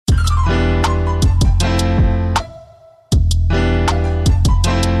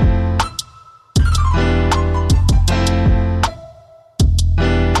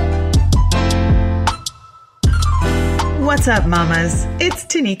What's up, mamas? It's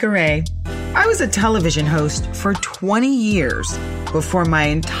Tanika Ray. I was a television host for 20 years before my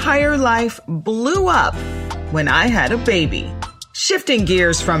entire life blew up when I had a baby. Shifting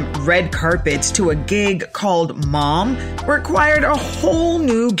gears from red carpets to a gig called Mom required a whole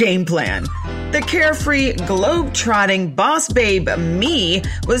new game plan. The carefree, globe-trotting boss babe me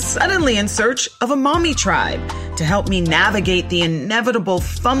was suddenly in search of a mommy tribe to help me navigate the inevitable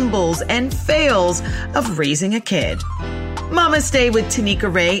fumbles and fails of raising a kid. Mama Stay with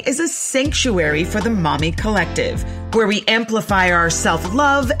Tanika Ray is a sanctuary for the mommy collective, where we amplify our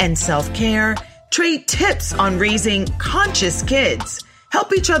self-love and self-care, trade tips on raising conscious kids,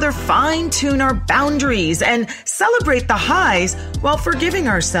 help each other fine-tune our boundaries, and celebrate the highs while forgiving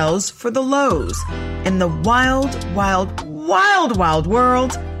ourselves for the lows in the wild, wild, wild, wild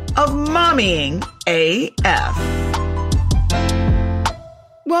world of mommying AF.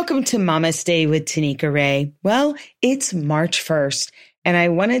 Welcome to Mama Stay with Tanika Ray. Well, it's March 1st, and I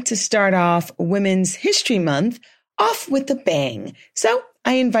wanted to start off Women's History Month off with a bang. So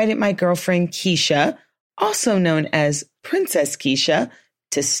I invited my girlfriend Keisha, also known as Princess Keisha,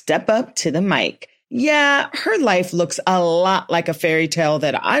 to step up to the mic. Yeah, her life looks a lot like a fairy tale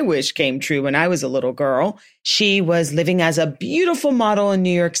that I wish came true when I was a little girl. She was living as a beautiful model in New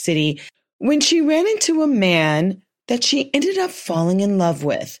York City when she ran into a man that she ended up falling in love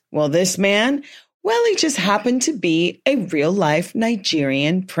with. Well, this man, well, he just happened to be a real-life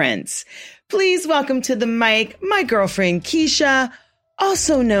Nigerian prince. Please welcome to the mic my girlfriend Keisha,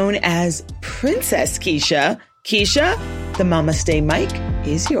 also known as Princess Keisha. Keisha, the Mama Stay mic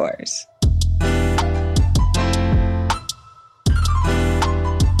is yours.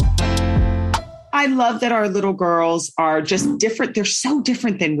 I love that our little girls are just different. They're so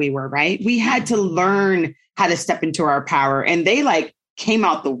different than we were, right? We had to learn how to step into our power, and they came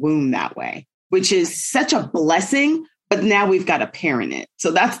out the womb that way, which is such a blessing, but now we've got to parent it.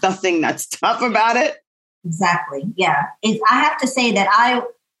 So that's the thing that's tough about it. Exactly. Yeah. I have to say that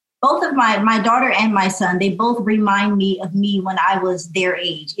both of my daughter and my son, they both remind me of me when I was their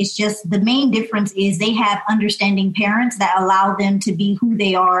age. It's just the main difference is they have understanding parents that allow them to be who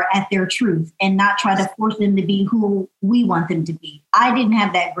they are at their truth and not try to force them to be who we want them to be. I didn't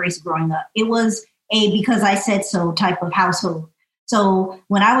have that grace growing up. It was a because I said so type of household. So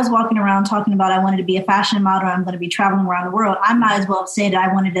when I was walking around talking about I wanted to be a fashion model, I'm going to be traveling around the world, I might as well have said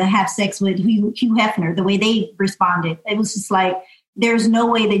I wanted to have sex with Hugh Hefner, the way they responded. It was just like, there's no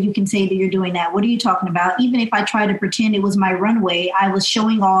way that you can say that you're doing that. What are you talking about? Even if I try to pretend it was my runway, I was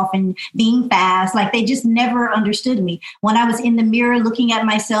showing off and being fast. They just never understood me. When I was in the mirror looking at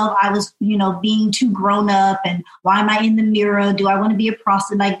myself, I was, being too grown up. And why am I in the mirror? Do I want to be a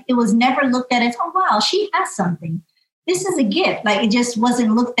prostitute? It was never looked at as, oh, wow, she has something. This is a gift. It just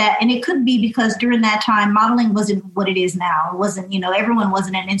wasn't looked at. And it could be because during that time, modeling wasn't what it is now. It wasn't, everyone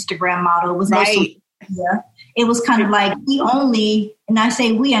wasn't an Instagram model. It was right. No social media. It was kind of like we only, and I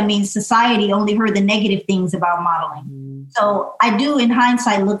say we, I mean society only heard the negative things about modeling. Mm-hmm. So I do, in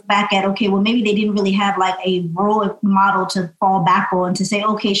hindsight, look back at, okay, well, maybe they didn't really have a role model to fall back on to say,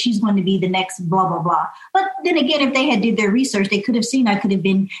 okay, she's going to be the next blah, blah, blah. But then again, if they did their research, they could have seen I could have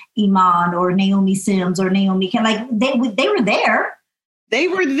been Iman or Naomi Sims or Naomi. They were there. They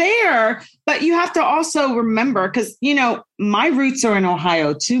were there. But you have to also remember, because, my roots are in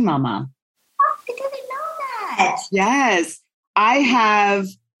Ohio too, Mama. Oh, I didn't know that. Yes. I have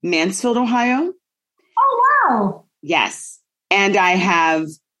Mansfield, Ohio. Oh, wow. Yes. And I have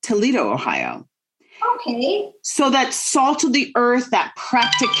Toledo, Ohio. Okay. So that salt of the earth, that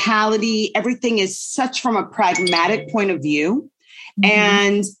practicality, everything is such from a pragmatic point of view. Mm-hmm.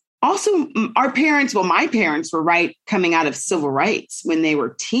 And also our parents, my parents were coming out of civil rights when they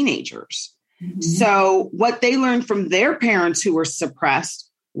were teenagers. Mm-hmm. So what they learned from their parents who were suppressed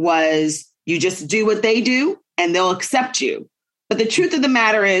was you just do what they do and they'll accept you. But the truth of the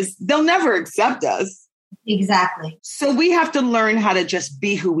matter is they'll never accept us. Exactly. So we have to learn how to just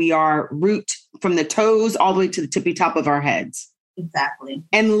be who we are, root from the toes all the way to the tippy top of our heads. Exactly.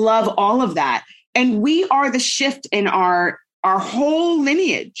 And love all of that. And we are the shift in our whole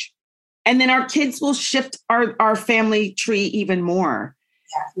lineage. And then our kids will shift our family tree even more.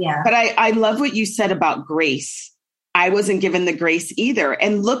 Yeah. But I love what you said about grace. I wasn't given the grace either.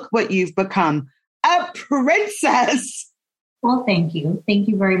 And look what you've become, a princess. Well, thank you. Thank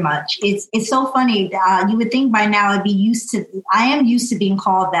you very much. It's so funny. You would think by now I'd be I am used to being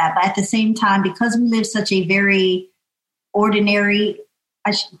called that. But at the same time, because we live such a very ordinary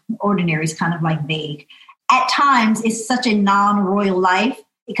is kind of vague. At times, it's such a non-royal life.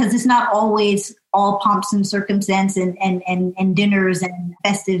 because it's not always all pomps and circumstance and dinners and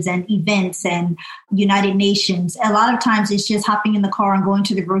festives and events and United Nations. A lot of times it's just hopping in the car and going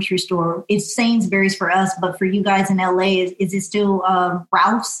to the grocery store. It's Sainsbury's for us, but for you guys in LA, is it still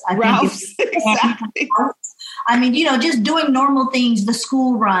Ralph's? Ralph's, exactly. I mean, just doing normal things, the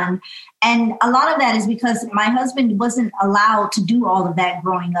school run. And a lot of that is because my husband wasn't allowed to do all of that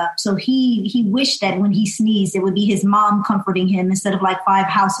growing up. So he wished that when he sneezed, it would be his mom comforting him instead of like 5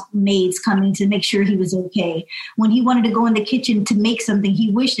 housemaids coming to make sure he was okay. When he wanted to go in the kitchen to make something, he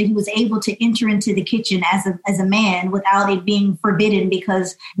wished that he was able to enter into the kitchen as a man without it being forbidden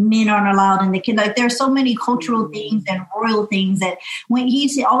because men aren't allowed in the kitchen. Like, there are so many cultural things and royal things that when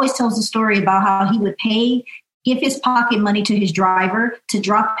he always tells a story about how he would give his pocket money to his driver to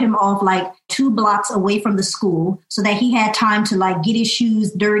drop him off like 2 blocks away from the school so that he had time to like get his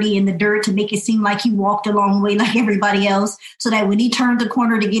shoes dirty in the dirt to make it seem like he walked a long way like everybody else, so that when he turned the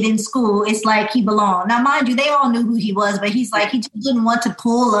corner to get in school, it's like he belonged. Now, mind you, they all knew who he was, but he's like, he just didn't want to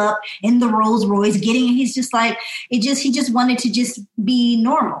pull up in the Rolls Royce he's just like, he just wanted to just be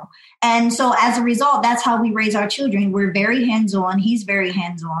normal. And so as a result, that's how we raise our children. We're very hands-on. He's very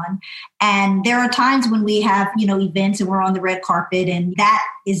hands-on. And there are times when we have, events and we're on the red carpet. And that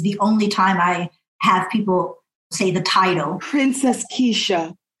is the only time I have people say the title. Princess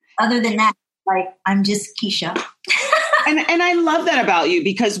Keisha. Other than that, like, I'm just Keisha. And I love that about you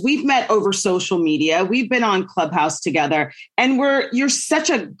because we've met over social media. We've been on Clubhouse together and you're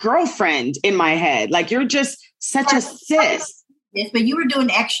such a girlfriend in my head. Like, you're just such a sis. Yes, but you were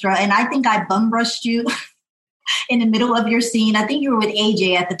doing extra, and I think I bum rushed you in the middle of your scene. I think you were with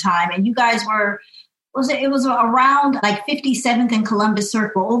AJ at the time, and you guys it was around like 57th and Columbus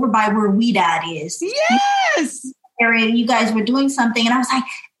Circle, over by where Weedad is. Yes! Area. You guys were doing something, and I was like,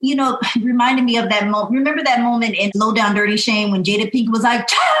 reminded me of that moment. Remember that moment in Low Down Dirty Shame when Jada Pinkett was like,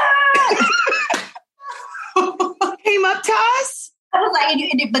 came up to us? I was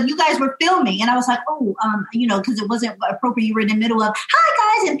like, but you guys were filming, and I was like, because it wasn't appropriate. You were in the middle of,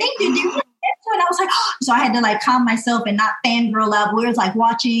 hi guys, and thank you. And I was like, so I had to like calm myself and not fangirl out. We were like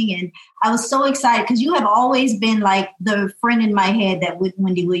watching, and I was so excited because you have always been like the friend in my head that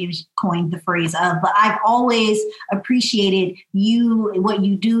Wendy Williams coined the phrase of. But I've always appreciated you, what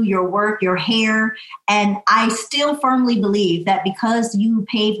you do, your work, your hair, and I still firmly believe that because you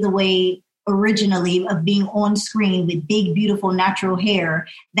paved the way originally of being on screen with big, beautiful, natural hair,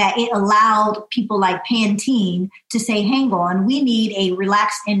 that it allowed people like Pantene to say, hang on, we need a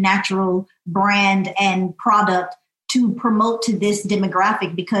relaxed and natural brand and product to promote to this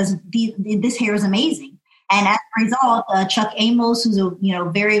demographic because this hair is amazing. And as a result, Chuck Amos, who's a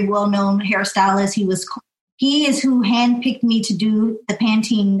very well-known hairstylist, he is who handpicked me to do the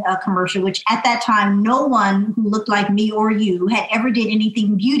Pantene commercial, which at that time, no one who looked like me or you had ever did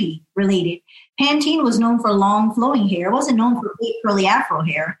anything beauty related. Pantene was known for long flowing hair. It wasn't known for big curly afro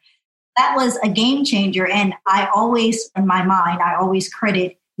hair. That was a game changer. And I always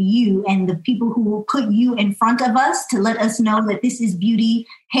credit you and the people who put you in front of us to let us know that this is beauty.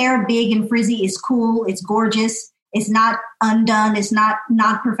 Hair big and frizzy is cool. It's gorgeous. It's not undone. It's not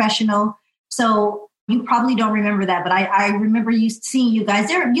professional. So you probably don't remember that, but I remember seeing you guys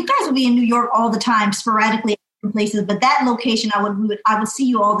there. You guys would be in New York all the time, sporadically in places, but that location I would see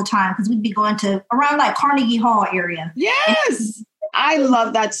you all the time because we'd be going to around like Carnegie Hall area. Yes, I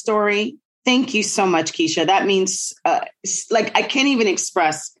love that story. Thank you so much, Keisha. That means I can't even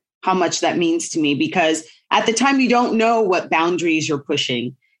express how much that means to me because at the time you don't know what boundaries you're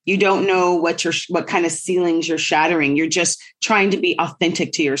pushing. You don't know what kind of ceilings you're shattering. You're just trying to be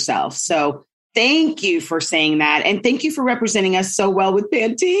authentic to yourself. So thank you for saying that. And thank you for representing us so well with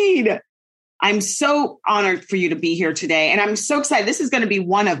Pantene. I'm so honored for you to be here today. And I'm so excited. This is going to be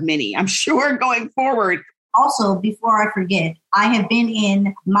one of many, I'm sure, going forward. Also, before I forget, I have been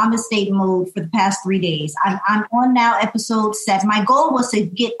in Mama State mode for the past 3 days. I'm on now episode 7. My goal was to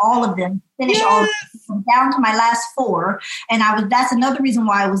get all of them, finish all of them, down to my last 4. And that's another reason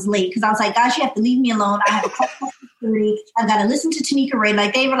why I was late, because I was like, gosh, you have to leave me alone. I have a couple of security. I've got to listen to Tanika Ray.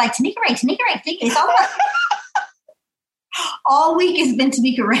 Like they were like, Tanika Ray. It's all about all week has been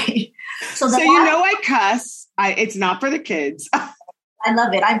Tanika Ray. So I cuss. It's not for the kids. I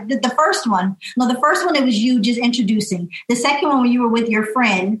love it. I did the first one. No, the first one, it was you just introducing. The second one, when you were with your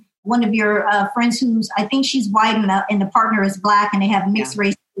friend, one of your friends who's, I think she's white and the partner is black and they have mixed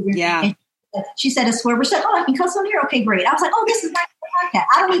race. Yeah. And she said a swear word. She said, oh, I can cuss on here? Okay, great. I was like, oh, this is nice. podcast.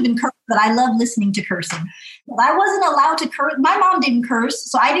 I don't even curse, but I love listening to cursing. I wasn't allowed to curse. My mom didn't curse,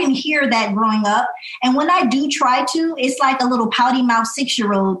 so I didn't hear that growing up. And when I do try to, it's like a little pouty mouth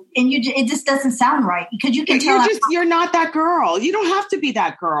 6-year-old, and it just doesn't sound right because you can tell. You're not that girl. You don't have to be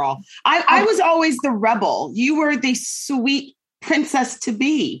that girl. I was always the rebel. You were the sweet princess to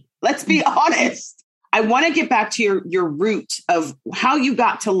be. Let's be honest. I want to get back to your root of how you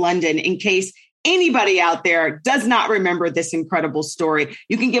got to London in case anybody out there does not remember this incredible story.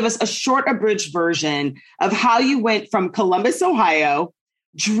 You can give us a short abridged version of how you went from Columbus, Ohio,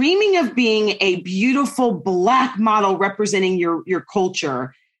 dreaming of being a beautiful Black model representing your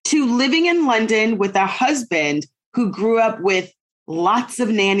culture, to living in London with a husband who grew up with lots of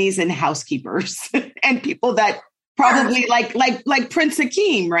nannies and housekeepers and people that probably like Prince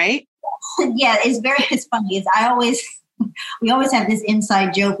Hakeem, right? Yeah, it's funny. We always have this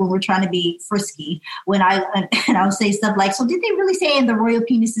inside joke when we're trying to be frisky. When I'll say stuff like, "So did they really say and the royal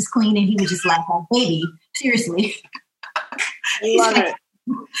penis is clean?" And he would just laugh, like, "Baby, seriously." Love it.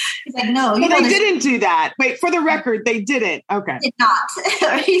 He's like, "No, they didn't do that." Wait, for the record, they didn't. Okay, did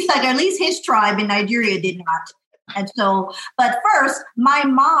not. He's like, at least his tribe in Nigeria did not. And so, but first, my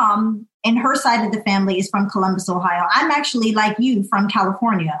mom and her side of the family is from Columbus, Ohio. I'm actually like you from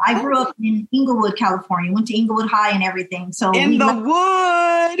California. I grew up in Inglewood, California, went to Inglewood High and everything. So in the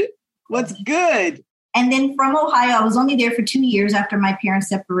wood, what's good? And then from Ohio, I was only there for 2 years after my parents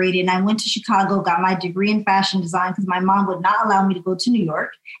separated. And I went to Chicago, got my degree in fashion design because my mom would not allow me to go to New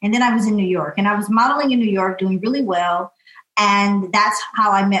York. And then I was in New York and I was modeling in New York, doing really well. And that's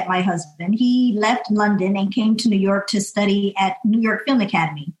how I met my husband. He left London and came to New York to study at New York Film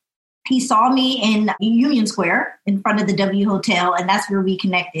Academy. He saw me in Union Square in front of the W Hotel, and that's where we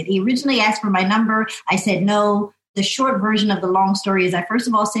connected. He originally asked for my number. I said no. The short version of the long story is I first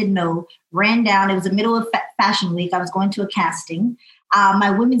of all said no, ran down. It was the middle of Fashion Week. I was going to a casting.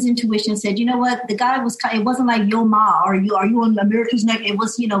 My women's intuition said, you know what, the guy it wasn't like Yo Ma or are you on America's Next? It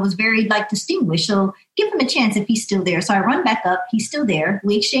was, it was very like distinguished. So give him a chance if he's still there. So I run back up. He's still there.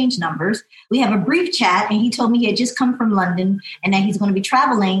 We exchange numbers. We have a brief chat and he told me he had just come from London and that he's going to be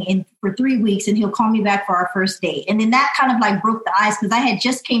traveling for 3 weeks and he'll call me back for our first date. And then that kind of like broke the ice because I had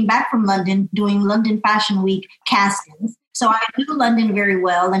just came back from London doing London Fashion Week castings. So I knew London very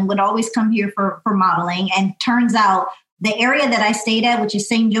well and would always come here for modeling. And turns out the area that I stayed at, which is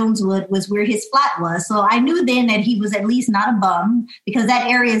St. John's Wood, was where his flat was. So I knew then that he was at least not a bum because that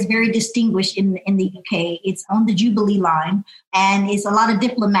area is very distinguished in the UK. It's on the Jubilee line and it's a lot of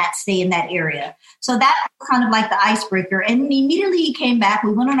diplomats stay in that area. So that was kind of like the icebreaker. And immediately he came back.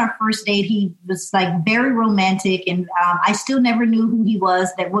 We went on our first date. He was like very romantic and I still never knew who he was,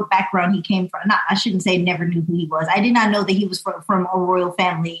 what background he came from. I shouldn't say never knew who he was. I did not know that he was from a royal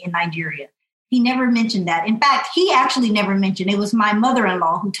family in Nigeria. He never mentioned that. In fact, he actually never mentioned. It was my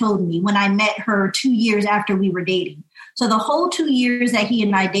mother-in-law who told me when I met her 2 years after we were dating. So the whole 2 years that he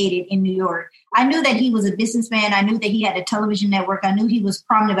and I dated in New York, I knew that he was a businessman. I knew that he had a television network. I knew he was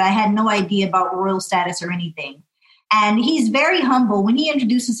prominent, but I had no idea about royal status or anything. And he's very humble. When he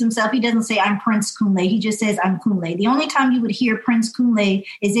introduces himself, he doesn't say, "I'm Prince Kunle." He just says, "I'm Kunle." The only time you would hear Prince Kunle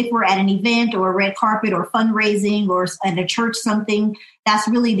is if we're at an event or a red carpet or fundraising or at a church something. That's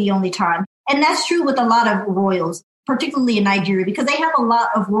really the only time. And that's true with a lot of royals, particularly in Nigeria, because they have a lot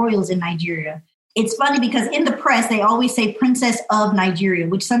of royals in Nigeria. It's funny because in the press, they always say Princess of Nigeria,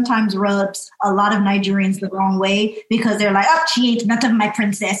 which sometimes rubs a lot of Nigerians the wrong way because they're like, "Oh, she ain't nothing of my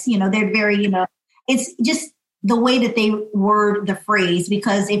princess." They're very, it's just the way that they word the phrase,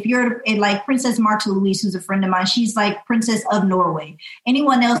 because if you're like Princess Martha Louise, who's a friend of mine, she's like Princess of Norway.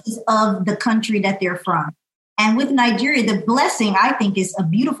 Anyone else is of the country that they're from. And with Nigeria, the blessing, I think, is a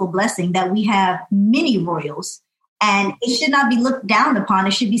beautiful blessing that we have many royals. And it should not be looked down upon.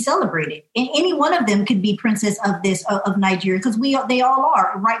 It should be celebrated. And any one of them could be princess of Nigeria because they all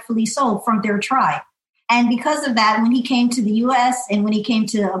are, rightfully so, from their tribe. And because of that, when he came to the U.S. and when he came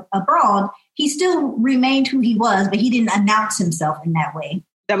to abroad, he still remained who he was, but he didn't announce himself in that way.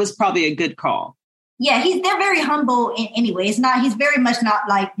 That was probably a good call. Yeah, they're very humble anyway. He's very much not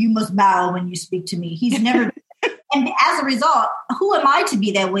like, "You must bow when you speak to me." He's never. And as a result, who am I to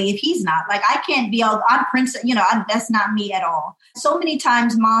be that way if he's not? Like, I can't be I'm princess, that's not me at all. So many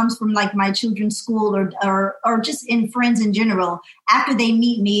times moms from like my children's school or just in friends in general, after they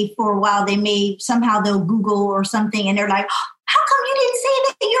meet me for a while, they'll Google or something and they're like, "How come you didn't say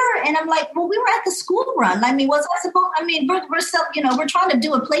that you're?" And I'm like, "Well, we were at the school run. I mean, was I supposed? I mean, we're still, we're trying to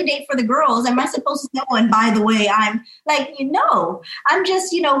do a play date for the girls. Am I supposed to know? And by the way, I'm like, no, I'm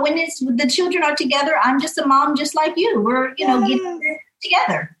just, when the children are together, I'm just a mom, just like you. We're, getting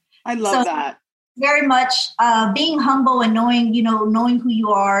together." I love that. Very much being humble and knowing who you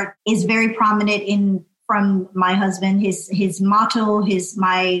are is very prominent from my husband. His motto,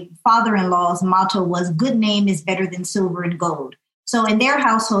 my father-in-law's motto was good name is better than silver and gold. So in their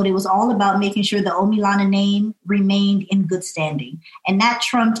household, it was all about making sure the Omilana name remained in good standing. And that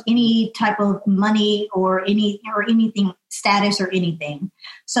trumped any type of money or anything, status or anything.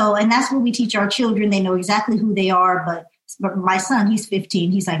 So, and that's what we teach our children. They know exactly who they are. But my son, he's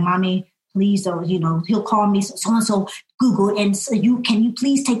 15. He's like, Mommy, please don't, he'll call me so-and-so Google. And so can you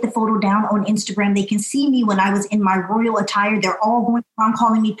please take the photo down on Instagram? They can see me when I was in my royal attire. They're all going around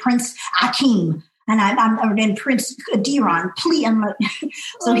calling me Prince Akeem. And I'm Prince Diron, please. I'm like,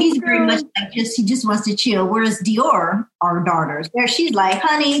 so he's very much like he just wants to chill. Whereas Dior, our daughters, she's like,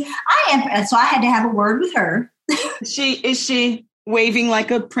 honey, I am. So I had to have a word with her. Is she waving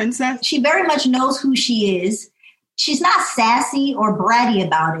like a princess? She very much knows who she is. She's not sassy or bratty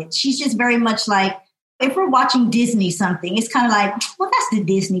about it. She's just very much like, if we're watching Disney something, it's kind of like, well, that's the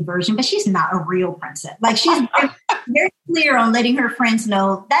Disney version, but she's not a real princess. Like she's very clear on letting her friends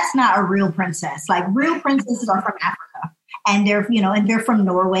know that's not a real princess. Like real princesses are from Africa, and they're from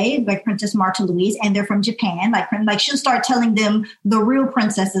Norway, like Princess Martha Louise, and they're from Japan. Like she'll start telling them the real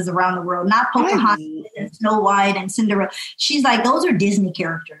princesses around the world, not Pocahontas and Snow White and Cinderella. She's like, those are Disney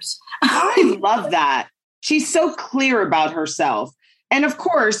characters. I love that. She's so clear about herself. And of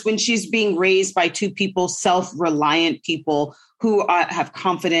course, when she's being raised by two people, self-reliant people who have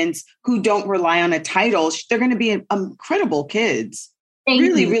confidence, who don't rely on a title, they're going to be incredible kids.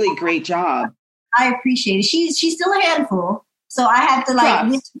 Really, really great job. I appreciate it. She's still a handful. So I have to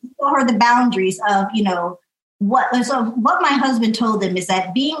show her the boundaries of, what my husband told them is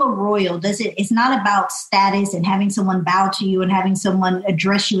that being a royal it's not about status and having someone bow to you and having someone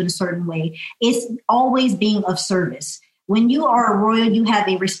address you in a certain way. It's always being of service. When you are a royal, you have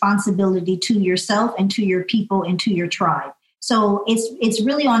a responsibility to yourself and to your people and to your tribe. So it's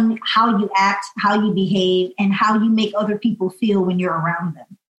really on how you act, how you behave, and how you make other people feel when you're around them.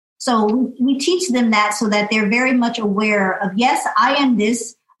 So we teach them that so that they're very much aware of, yes, I am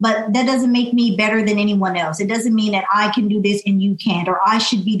this, but that doesn't make me better than anyone else. It doesn't mean that I can do this and you can't, or I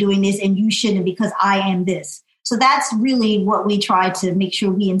should be doing this and you shouldn't because I am this. So that's really what we try to make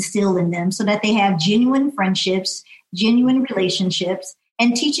sure we instill in them so that they have genuine friendships, genuine relationships,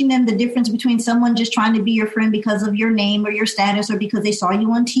 and teaching them the difference between someone just trying to be your friend because of your name or your status or because they saw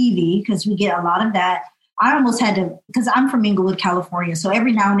you on TV, because we get a lot of that. I almost had to, because I'm from Inglewood, California. So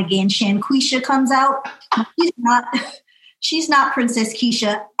every now and again, Shanquisha comes out. She's not Princess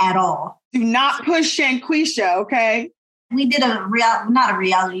Keisha at all. Do not push Shanquisha, okay? We did not a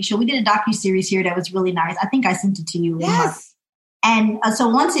reality show. We did a docuseries here that was really nice. I think I sent it to you. Yes. And so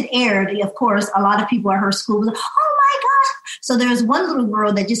once it aired, of course, a lot of people at her school was like, oh my gosh. So there was one little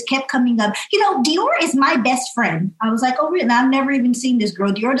girl that just kept coming up, Dior is my best friend. I was like, oh, really? And I've never even seen this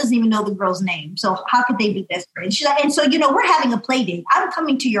girl. Dior doesn't even know the girl's name. So how could they be best friends? She's like, and so, we're having a play date. I'm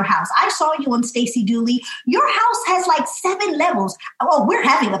coming to your house. I saw you on Stacey Dooley. Your house has like 7 levels. Oh, we're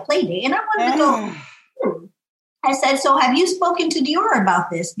having a play date. And I wanted to go, I said, so have you spoken to Dior about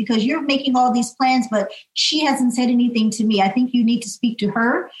this? Because you're making all these plans, but she hasn't said anything to me. I think you need to speak to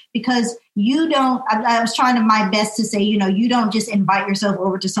her because you don't, I was trying my best to say, you don't just invite yourself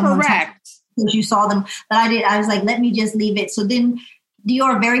over to someone's house because you saw them. But I was like, let me just leave it. So then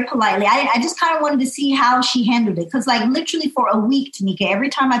Dior very politely, I just kind of wanted to see how she handled it. Because like literally for a week, Tanika, every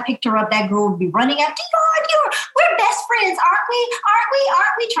time I picked her up, that girl would be running out, Dior, we're best friends, aren't we?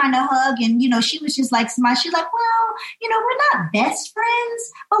 Aren't we? Trying to hug. And, she was just like, smile. She's like, well, we're not best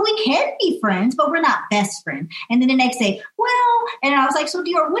friends, but we can be friends, but we're not best friends. And then the next day, well, and I was like, so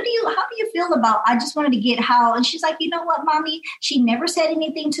Dior, how do you feel about, I just wanted to get how, and she's like, you know what, Mommy, she never said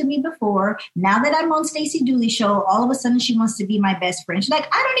anything to me before. Now that I'm on Stacey Dooley show, all of a sudden she wants to be my best friend. She's like,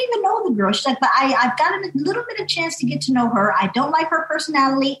 I don't even know the girl. She's like, but I've got a little bit of chance to get to know her. I don't like her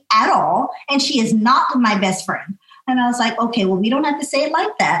personality at all. And she is not my best friend. And I was like, okay, well, we don't have to say it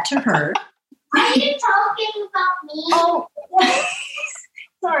like that to her. Are you talking about me? Oh,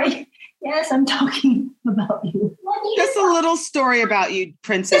 sorry. Yes, I'm talking about you. Just a little story about you,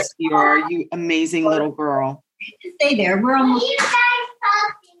 Princess Dior, you amazing little girl. Stay there. We're almost. What are you guys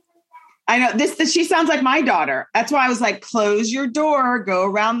talking about? I know this. She sounds like my daughter. That's why I was like, close your door, go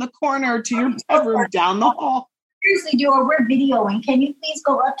around the corner to your bedroom, down the hall. Seriously, Dior, we're videoing. Can you please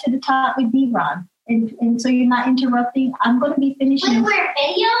go up to the top with D-Ron? And so you're not interrupting. I'm going to be finishing. When we're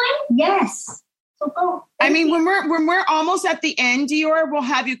videoing? Yes. So go. I mean, when we're almost at the end, Dior, we'll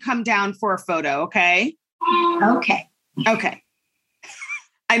have you come down for a photo. Okay. Okay.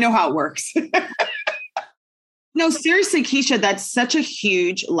 I know how it works. No, seriously, Keisha, that's such a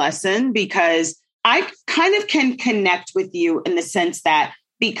huge lesson because I kind of can connect with you in the sense that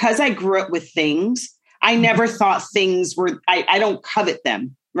because I grew up with things, I never thought things were, I don't covet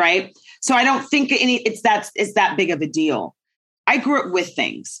them, right? So I don't think it's that big of a deal. I grew up with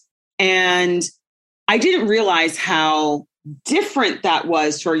things, and I didn't realize how different that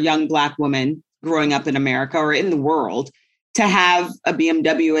was for a young Black woman growing up in America or in the world to have a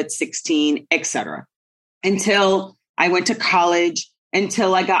BMW at 16, et cetera, until I went to college,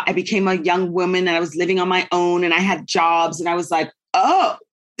 until I became a young woman and I was living on my own and I had jobs and I was like, oh,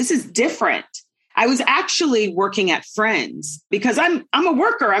 this is different. I was actually working at Friends because I'm a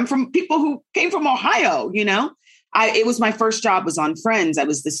worker. I'm from people who came from Ohio, you know. It was my first job was on Friends. I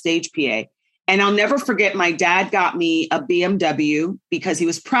was the stage PA. And I'll never forget, my dad got me a BMW because he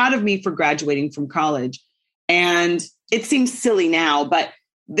was proud of me for graduating from college. And it seems silly now, but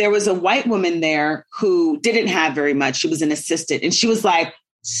there was a white woman there who didn't have very much. She was an assistant. And she was like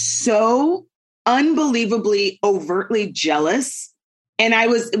so unbelievably overtly jealous. And it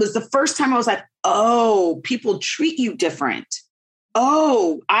was the first time I was like, oh, people treat you different.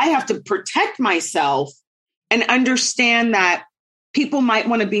 Oh, I have to protect myself and understand that people might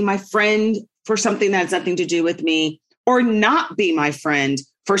want to be my friend for something that has nothing to do with me, or not be my friend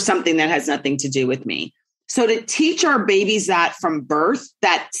for something that has nothing to do with me. So to teach our babies that from birth,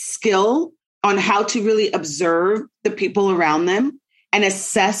 that skill on how to really observe the people around them and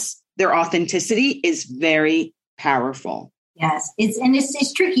assess their authenticity is very powerful. Yes,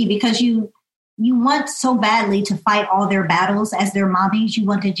 it's tricky because you want so badly to fight all their battles as their mommies. You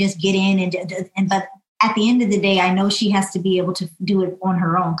want to just get in but at the end of the day, I know she has to be able to do it on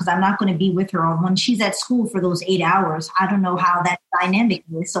her own because I'm not going to be with her when she's at school for those 8 hours. I don't know how that dynamic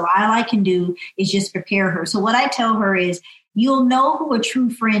is. So all I can do is just prepare her. So what I tell her is, you'll know who a true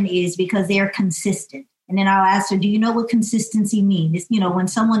friend is because they're consistent. And then I'll ask her, do you know what consistency means? It's, when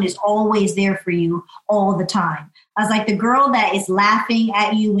someone is always there for you all the time. I was like, the girl that is laughing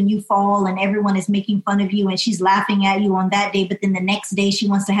at you when you fall and everyone is making fun of you and she's laughing at you on that day, but then the next day she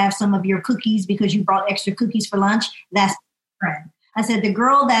wants to have some of your cookies because you brought extra cookies for lunch. That's a friend. I said, the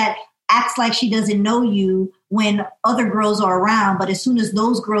girl that acts like she doesn't know you when other girls are around, but as soon as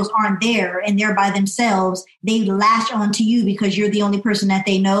those girls aren't there and they're by themselves, they latch onto you because you're the only person that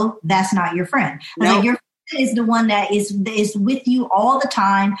they know. That's not your friend. I was like, your is the one that is with you all the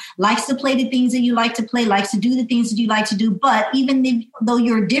time, likes to play the things that you like to play, likes to do the things that you like to do. But even though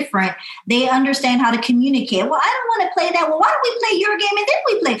you're different, they understand how to communicate. Well, I don't want to play that. Well, why don't we play your game and then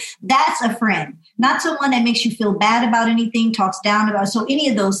we play? That's a friend, not someone that makes you feel bad about anything, talks down about. So any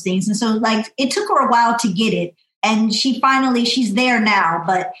of those things. And so it took her a while to get it. And she's there now,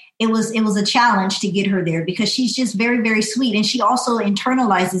 but it was a challenge to get her there because she's just very, very sweet. And she also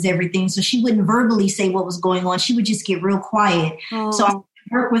internalizes everything. So she wouldn't verbally say what was going on. She would just get real quiet. Oh. So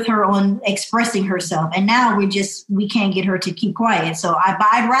I work with her on expressing herself. And now we can't get her to keep quiet. So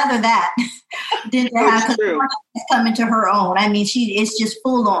I'd rather that than to have come into her own. I mean, it's just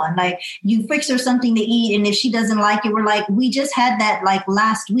full on. Like, you fix her something to eat, and if she doesn't like it, we're like, we just had that like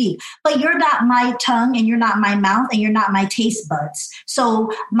last week. But you're not my tongue, and you're not my mouth, and you're not my taste buds. So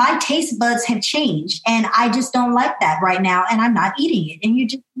my taste buds have changed, and I just don't like that right now, and I'm not eating it. And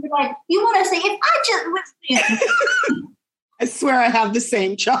you're like, you want to say, if I just I swear I have the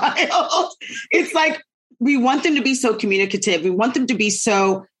same child. It's like, we want them to be so communicative. We want them to be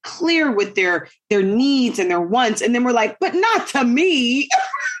so clear with their needs and their wants. And then we're like, but not to me.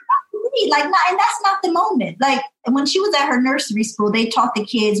 And that's not the moment. Like, when she was at her nursery school, they taught the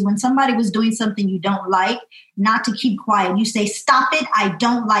kids when somebody was doing something you don't like, not to keep quiet. You say, stop it. I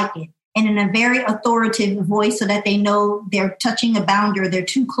don't like it. And in a very authoritative voice so that they know they're touching a boundary or they're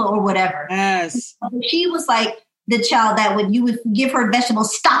too close or whatever. Yes. She was like the child that you would give her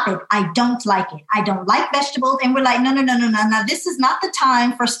vegetables. Stop it. I don't like it. I don't like vegetables. And we're like, no. This is not the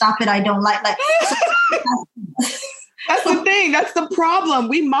time for stop it. I don't like. That's the thing. That's the problem.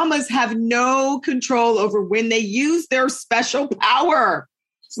 We mamas have no control over when they use their special power.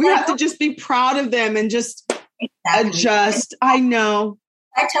 We have to just be proud of them and just adjust. I know.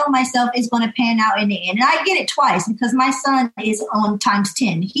 I tell myself it's going to pan out in the end. And I get it twice because my son is on times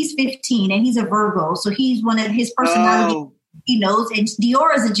 10. He's 15 and he's a Virgo. So he's one of his personality. He knows. And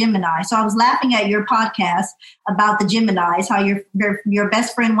Dior is a Gemini. So I was laughing at your podcast about the Geminis, how your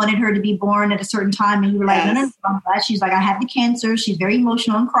best friend wanted her to be born at a certain time. And you were like, yes. No. She's like, I have the Cancer. She's very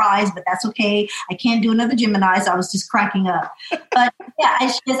emotional and cries, but that's okay. I can't do another Gemini. So I was just cracking up. But yeah,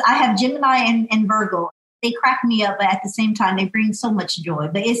 I have Gemini and Virgo. They crack me up, but at the same time, they bring so much joy.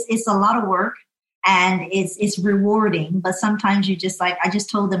 But it's a lot of work and it's rewarding. But sometimes you just like, I just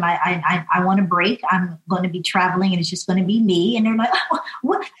told them I want a break. I'm going to be traveling and it's just going to be me. And they're like, oh,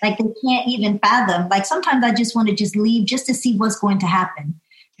 what? Like they can't even fathom. Like sometimes I just want to just leave just to see what's going to happen,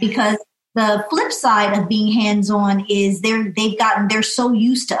 because the flip side of being hands-on is they're so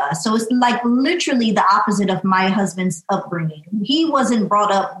used to us. So it's like literally the opposite of my husband's upbringing. He wasn't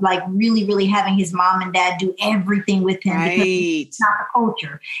brought up like really, really having his mom and dad do everything with him. Right. Because it's not the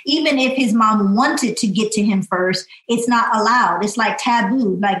culture. Even if his mom wanted to get to him first, it's not allowed. It's like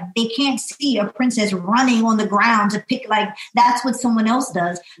taboo. Like they can't see a princess running on the ground to pick, like that's what someone else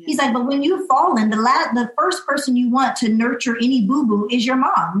does. Yeah. He's like, but when you've fallen, the first person you want to nurture any boo-boo is your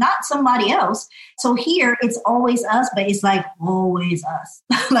mom, not somebody else. So here it's always us, but it's like always us.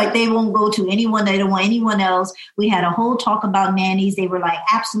 Like they won't go to anyone. They don't want anyone else. We had a whole talk about nannies. They were like,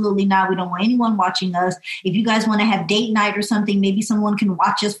 absolutely not. We don't want anyone watching us. If you guys want to have date night or something, maybe someone can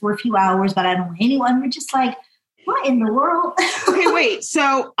watch us for a few hours, but I don't want anyone. We're just like, what in the world? Okay, wait.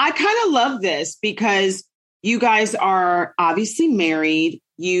 So I kind of love this because you guys are obviously married.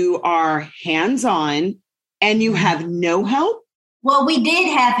 You are hands-on and you have no help. Well, we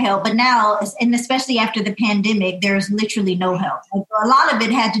did have help, but now, and especially after the pandemic, there's literally no help. Like, a lot of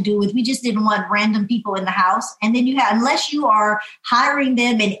it had to do with, we just didn't want random people in the house. And then unless you are hiring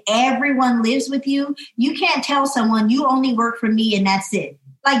them and everyone lives with you, you can't tell someone you only work for me and that's it.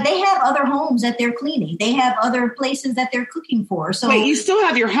 Like they have other homes that they're cleaning. They have other places that they're cooking for. So wait, you still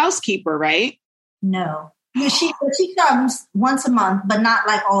have your housekeeper, right? No. She comes once a month, but not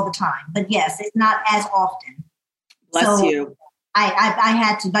like all the time. But yes, it's not as often. Bless you. I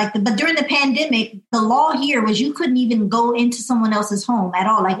had to but during the pandemic, the law here was you couldn't even go into someone else's home at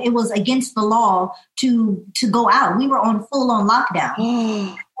all. Like it was against the law to go out. We were on full on lockdown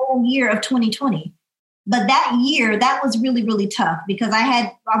the whole year of 2020. But that year, that was really, really tough because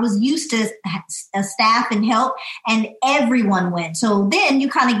I was used to a staff and help and everyone went. So then you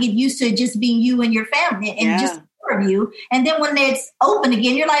kind of get used to just being you and your family and just of you. And then when it's open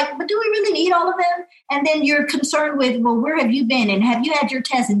again, you're like, but do we really need all of them? And then you're concerned with, well, where have you been? And have you had your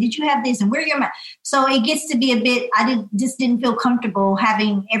test? And did you have this? And where your So it gets to be a bit, just didn't feel comfortable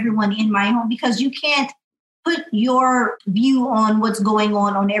having everyone in my home because you can't put your view on what's going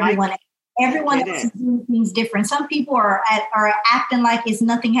on everyone. Everyone else is doing things different. Some people are acting like it's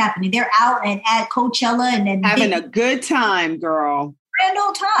nothing happening. They're out and at Coachella and having a good time, girl. Grand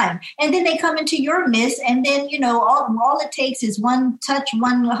old time. And then they come into your midst and then, all it takes is one touch,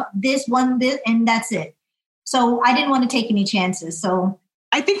 one this, and that's it. So I didn't want to take any chances. So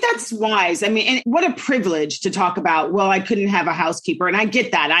I think that's wise. I mean, and what a privilege to talk about, well, I couldn't have a housekeeper. And I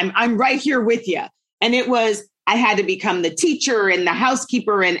get that. I'm right here with you. And it was, I had to become the teacher and the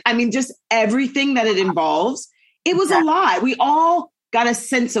housekeeper. And I mean, just everything that it involves. It was a lot. We all got a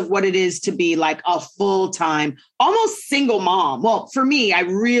sense of what it is to be like a full-time, almost single mom. Well, for me, I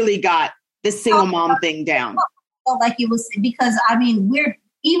really got the single mom thing down. Like you was, because I mean,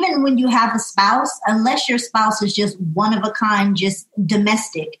 even when you have a spouse, unless your spouse is just one of a kind, just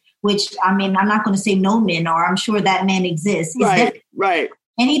domestic, which I mean, I'm not going to say no men are, I'm sure that man exists. Right.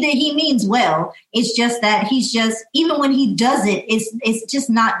 And he means well. It's just that he's just, even when he does it, it's just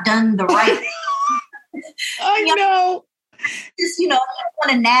not done the right. I know. Just, you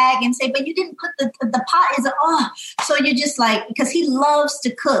want to nag and say, but you didn't put the pot is, so you're just like, because he loves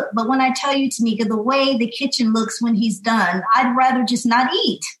to cook. But when I tell you, Tanika, the way the kitchen looks when he's done, I'd rather just not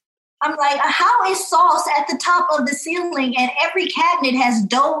eat. I'm like, how is sauce at the top of the ceiling and every cabinet has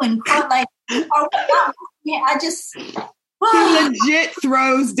dough and crumb? Like, I just... He legit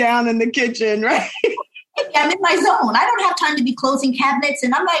throws down in the kitchen, right? I'm in my zone. I don't have time to be closing cabinets.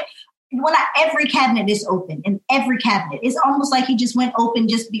 And I'm like, every cabinet is open, and every cabinet, it's almost like he just went open,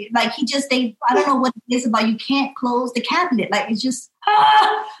 I don't know what it is about, you can't close the cabinet. Like, it's just,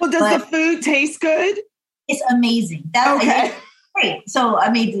 Well, does the food taste good? It's amazing. Okay. Great. So,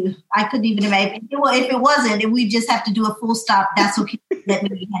 I mean, I couldn't even imagine. Well, if it wasn't, we just have to do a full stop. That's okay. Let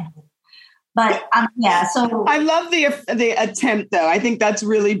me handle it. But so I love the attempt, though. I think that's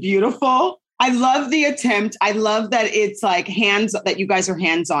really beautiful. I love the attempt. I love that it's like that you guys are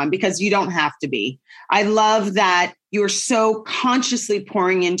hands-on because you don't have to be. I love that you're so consciously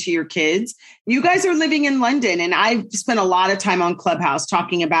pouring into your kids. You guys are living in London, and I've spent a lot of time on Clubhouse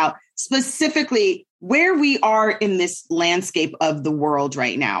talking about specifically where we are in this landscape of the world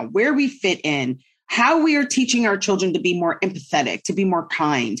right now, where we fit in, how we are teaching our children to be more empathetic, to be more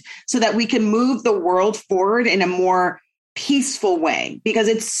kind, so that we can move the world forward in a more peaceful way, because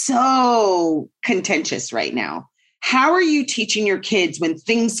it's so contentious right now. How are you teaching your kids when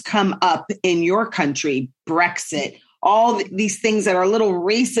things come up in your country, Brexit, all these things that are a little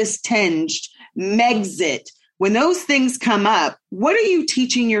racist tinged, Megxit, when those things come up, what are you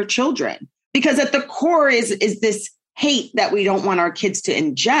teaching your children? Because at the core is this hate that we don't want our kids to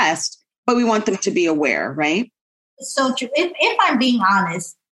ingest, but we want them to be aware, right? So true. If I'm being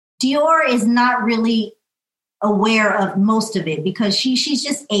honest, Dior is not really aware of most of it because she's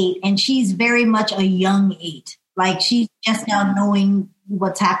just 8 and she's very much a young 8. Like she's just now knowing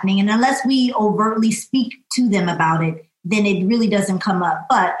what's happening. And unless we overtly speak to them about it, then it really doesn't come up.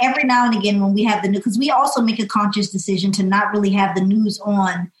 But every now and again, when we have the news, because we also make a conscious decision to not really have the news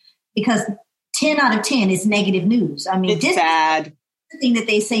on because 10 out of 10 is negative news. I mean, it's bad. The thing that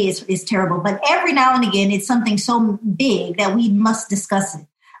they say is terrible. But every now and again, it's something so big that we must discuss it.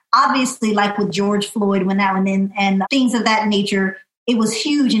 Obviously, like with George Floyd, when that went in and things of that nature, it was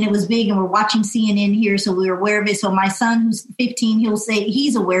huge and it was big. And we're watching CNN here, so we're aware of it. So my son, who's 15, he'll say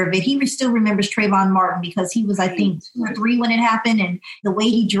he's aware of it. He still remembers Trayvon Martin because he was, I think, 2 or 3 when it happened. And the way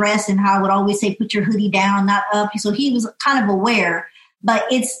he dressed and how I would always say, put your hoodie down, not up. So he was kind of aware. But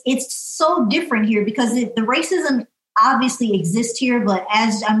it's so different here because the racism obviously exists here, but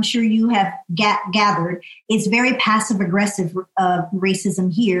as I'm sure you have gathered, it's very passive-aggressive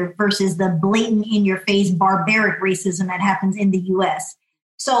racism here versus the blatant, in-your-face, barbaric racism that happens in the U.S.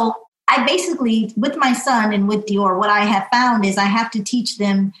 So I basically, with my son and with Dior, what I have found is I have to teach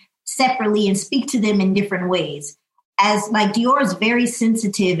them separately and speak to them in different ways. As like Dior is very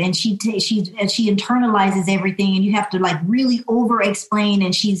sensitive and she internalizes everything and you have to like really over explain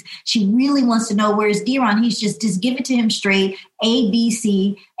and she really wants to know, whereas Deron, he's just give it to him straight, A, B,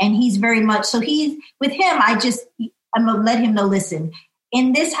 C. And he's very much, so with him, I'm going to let him know, listen,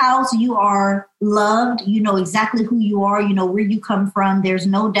 in this house, you are loved. You know exactly who you are. You know where you come from. There's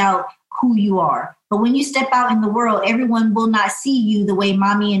no doubt who you are. But when you step out in the world, everyone will not see you the way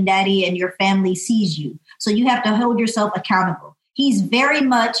mommy and daddy and your family sees you. So you have to hold yourself accountable. He's very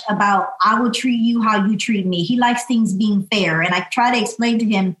much about, I will treat you how you treat me. He likes things being fair. And I try to explain to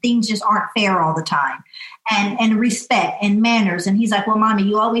him things just aren't fair all the time. And respect and manners. And he's like, well, mommy,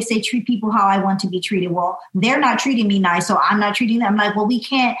 you always say treat people how I want to be treated. Well, they're not treating me nice, so I'm not treating them. I'm like, well, we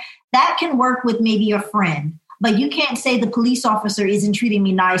can't. That can work with maybe a friend. But you can't say the police officer isn't treating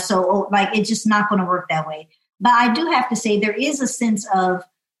me nice. So like, it's just not going to work that way. But I do have to say there is a sense of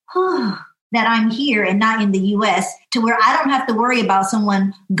that I'm here and not in the U.S. to where I don't have to worry about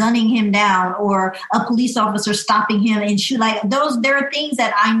someone gunning him down or a police officer stopping him and shoot. Like those, there are things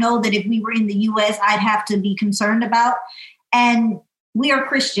that I know that if we were in the U.S., I'd have to be concerned about. And we are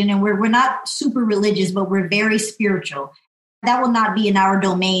Christian and we're not super religious, but we're very spiritual. That will not be in our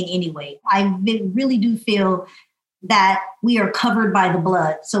domain anyway. I really do feel that we are covered by the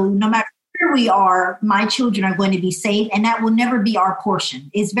blood. So no matter where we are, my children are going to be safe, and that will never be our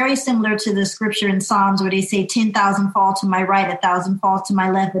portion. It's very similar to the scripture in Psalms where they say 10,000 fall to my right, 1,000 fall to my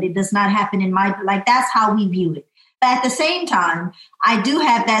left, but it does not happen in my, like, that's how we view it. But at the same time, I do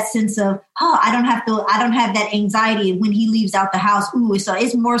have that sense of, I don't have that anxiety when he leaves out the house. Ooh, so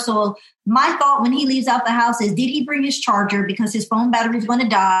it's more so my thought when he leaves out the house is, did he bring his charger because his phone battery is going to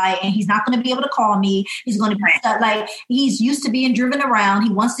die and he's not going to be able to call me. He's going to be like, he's used to being driven around. He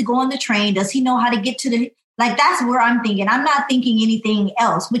wants to go on the train. Does he know how to get to the, like, that's where I'm thinking. I'm not thinking anything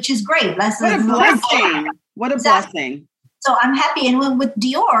else, which is great. What a blessing. What a blessing. So I'm happy. And with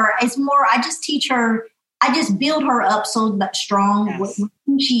Dior, it's more, I just teach her, I just build her up so strong, yes, with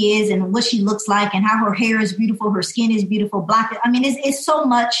who she is and what she looks like and how her hair is beautiful, her skin is beautiful, black. I mean, it's so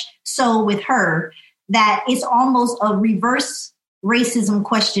much so with her that it's almost a reverse racism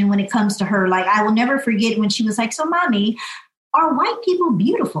question when it comes to her. Like, I will never forget when she was like, so mommy, are white people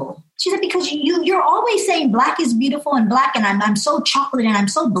beautiful? She said, because you're always saying black is beautiful and black, and I'm so chocolate and I'm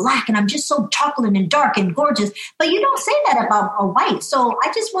so black and I'm just so chocolate and dark and gorgeous. But you don't say that about a white. So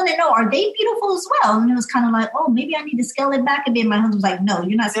I just want to know, are they beautiful as well? And it was kind of like, oh, maybe I need to scale it back a bit. My husband was like, no,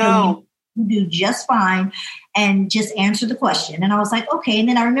 you're not scaling. You do just fine and just answer the question. And I was like, okay. And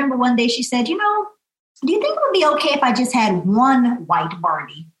then I remember one day she said, do you think it would be okay if I just had one white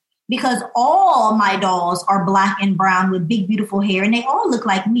Barbie? Because all my dolls are black and brown with big, beautiful hair, and they all look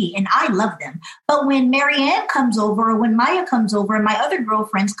like me, and I love them. But when Marianne comes over, or when Maya comes over, and my other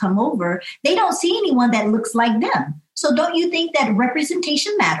girlfriends come over, they don't see anyone that looks like them. So don't you think that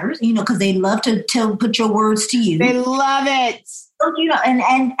representation matters? Because they love to put your words to you. They love it. So,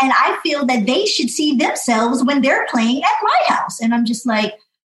 and I feel that they should see themselves when they're playing at my house. And I'm just like,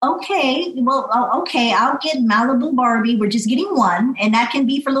 okay, well, okay, I'll get Malibu Barbie. We're just getting one. And that can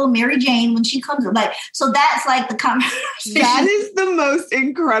be for little Mary Jane when she comes. Like, so that's like the conversation. That is the most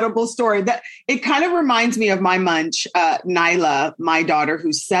incredible story. That it kind of reminds me of my munch, Nyla, my daughter,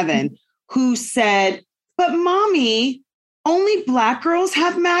 who's 7, who said, but mommy, only black girls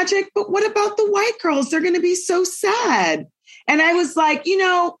have magic. But what about the white girls? They're going to be so sad. And I was like,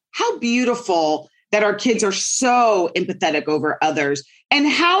 how beautiful that our kids are so empathetic over others, and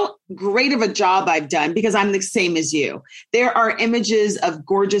how great of a job I've done, because I'm the same as you. There are images of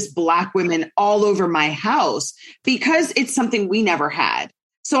gorgeous Black women all over my house because it's something we never had.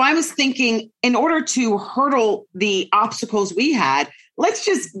 So I was thinking, in order to hurdle the obstacles we had, let's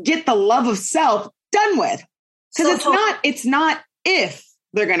just get the love of self done with. Because it's not if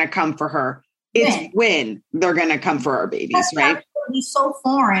they're going to come for her. It's when they're going to come for our babies, that's right? It's so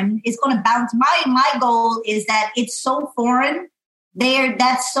foreign. It's going to bounce. My goal is that it's so foreign.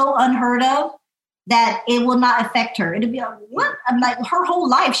 That's so unheard of that it will not affect her. It'll be like, what? I'm like, her whole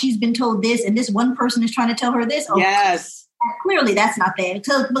life she's been told this, and this one person is trying to tell her this. Oh, yes. Clearly that's not there.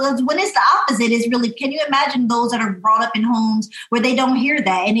 So because when it's the opposite, is really, can you imagine those that are brought up in homes where they don't hear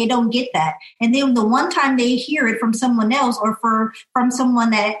that and they don't get that? And then the one time they hear it from someone else or from someone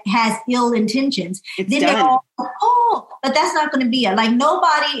that has ill intentions, then they're all, but that's not going to be it. Like,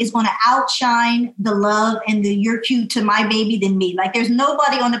 nobody is going to outshine the love and the "you're cute" to my baby than me. Like, there's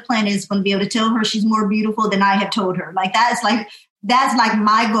nobody on the planet that's going to be able to tell her she's more beautiful than I have told her. Like, that's like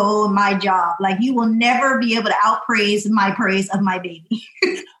my goal and my job. Like, you will never be able to outpraise my praise of my baby.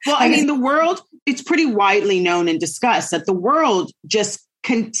 Well, I mean, the world, it's pretty widely known and discussed that the world just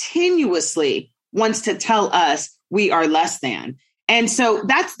continuously wants to tell us we are less than. And so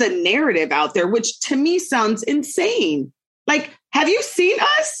that's the narrative out there, which to me sounds insane. Like, have you seen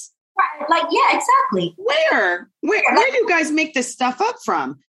us? Like, yeah, exactly. Where do you guys make this stuff up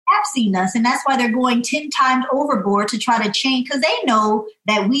from? Have seen us, and that's why they're going 10 times overboard to try to change, because they know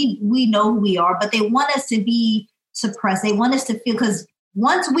that we know who we are, but they want us to be suppressed. They want us to feel, because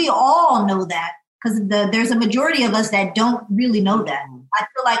once we all know that, because there's a majority of us that don't really know that. I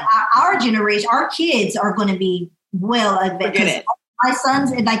feel like our generation, our kids are going to be well advanced. My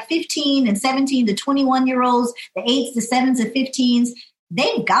sons, like 15 and 17 to 21-year-olds, the 8s, the 7s, the 15s,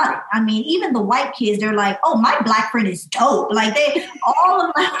 they got it. I mean, even the white kids, they're like, oh, my Black friend is dope. Like, they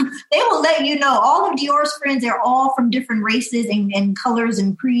will let you know, all of Dior's friends, they're all from different races and colors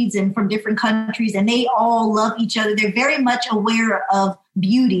and creeds and from different countries, and they all love each other. They're very much aware of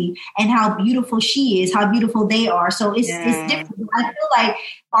beauty and how beautiful she is, how beautiful they are. So it's different. I feel like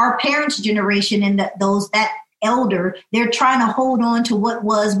our parents' generation and that elder, they're trying to hold on to what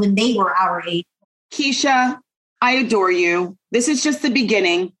was when they were our age. Keisha, I adore you. This is just the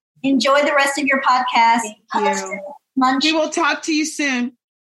beginning. Enjoy the rest of your podcast. Thank you. We will talk to you soon.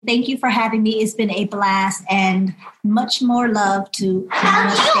 Thank you for having me. It's been a blast, and much more love to How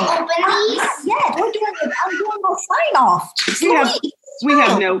do you open these? Yeah, we're doing it. I'm doing a sign off.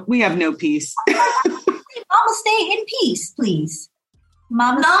 We have no peace. Mama, stay in peace, please.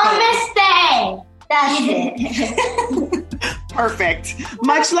 Mama stay. That's it. Perfect.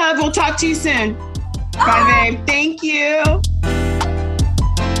 Much love. We'll talk to you soon. Bye, babe. Thank you.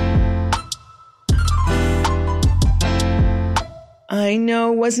 I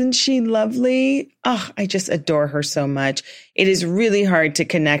know. Wasn't she lovely? Oh, I just adore her so much. It is really hard to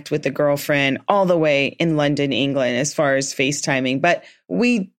connect with a girlfriend all the way in London, England, as far as FaceTiming, but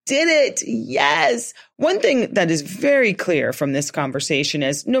we did it. Yes. One thing that is very clear from this conversation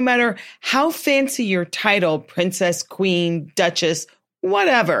is no matter how fancy your title, princess, queen, duchess,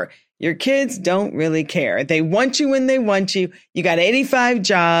 whatever, your kids don't really care. They want you when they want you. You got 85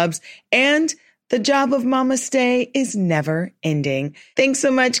 jobs, and the job of Mama Stay is never ending. Thanks so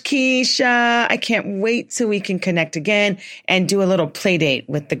much, Keisha. I can't wait till we can connect again and do a little play date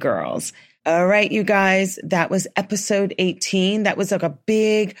with the girls. All right, you guys, that was episode 18. That was like a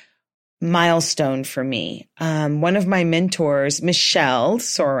big milestone for me. One of my mentors, Michelle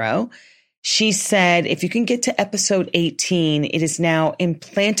Soro, she said, if you can get to episode 18, it is now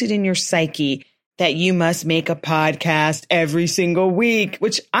implanted in your psyche that you must make a podcast every single week,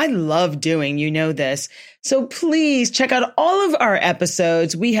 which I love doing. You know this. So please check out all of our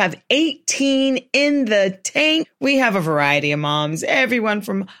episodes. We have 18 in the tank. We have a variety of moms, everyone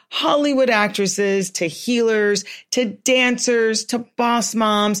from Hollywood actresses to healers to dancers to boss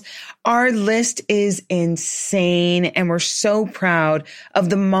moms. Our list is insane, and we're so proud of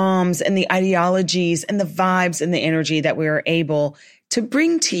the moms and the ideologies and the vibes and the energy that we are able to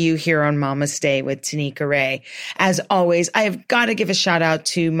bring to you here on Mama Stay with Tanika Ray. As always, I have got to give a shout out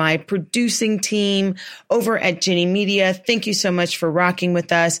to my producing team over at Ginny Media. Thank you so much for rocking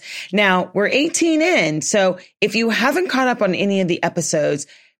with us. Now, we're 18 in, so if you haven't caught up on any of the episodes,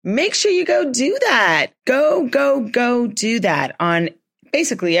 make sure you go do that. Go do that on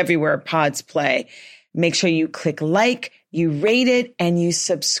basically everywhere pods play. Make sure you click like, you rate it, and you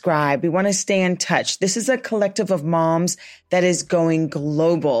subscribe. We want to stay in touch. This is a collective of moms that is going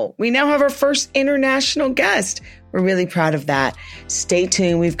global. We now have our first international guest. We're really proud of that. Stay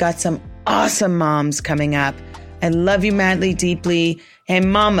tuned. We've got some awesome moms coming up. I love you madly, deeply.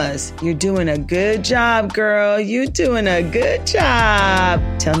 And mamas, you're doing a good job, girl. You're doing a good job.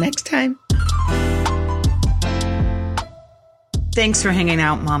 Till next time. Thanks for hanging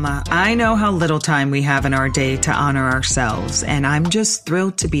out, Mama. I know how little time we have in our day to honor ourselves, and I'm just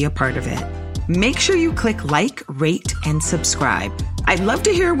thrilled to be a part of it. Make sure you click like, rate, and subscribe. I'd love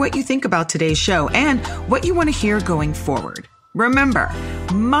to hear what you think about today's show and what you want to hear going forward. Remember,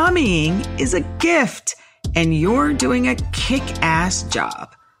 mommying is a gift, and you're doing a kick-ass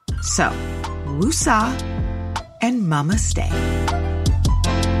job. So, woosah and mama stay.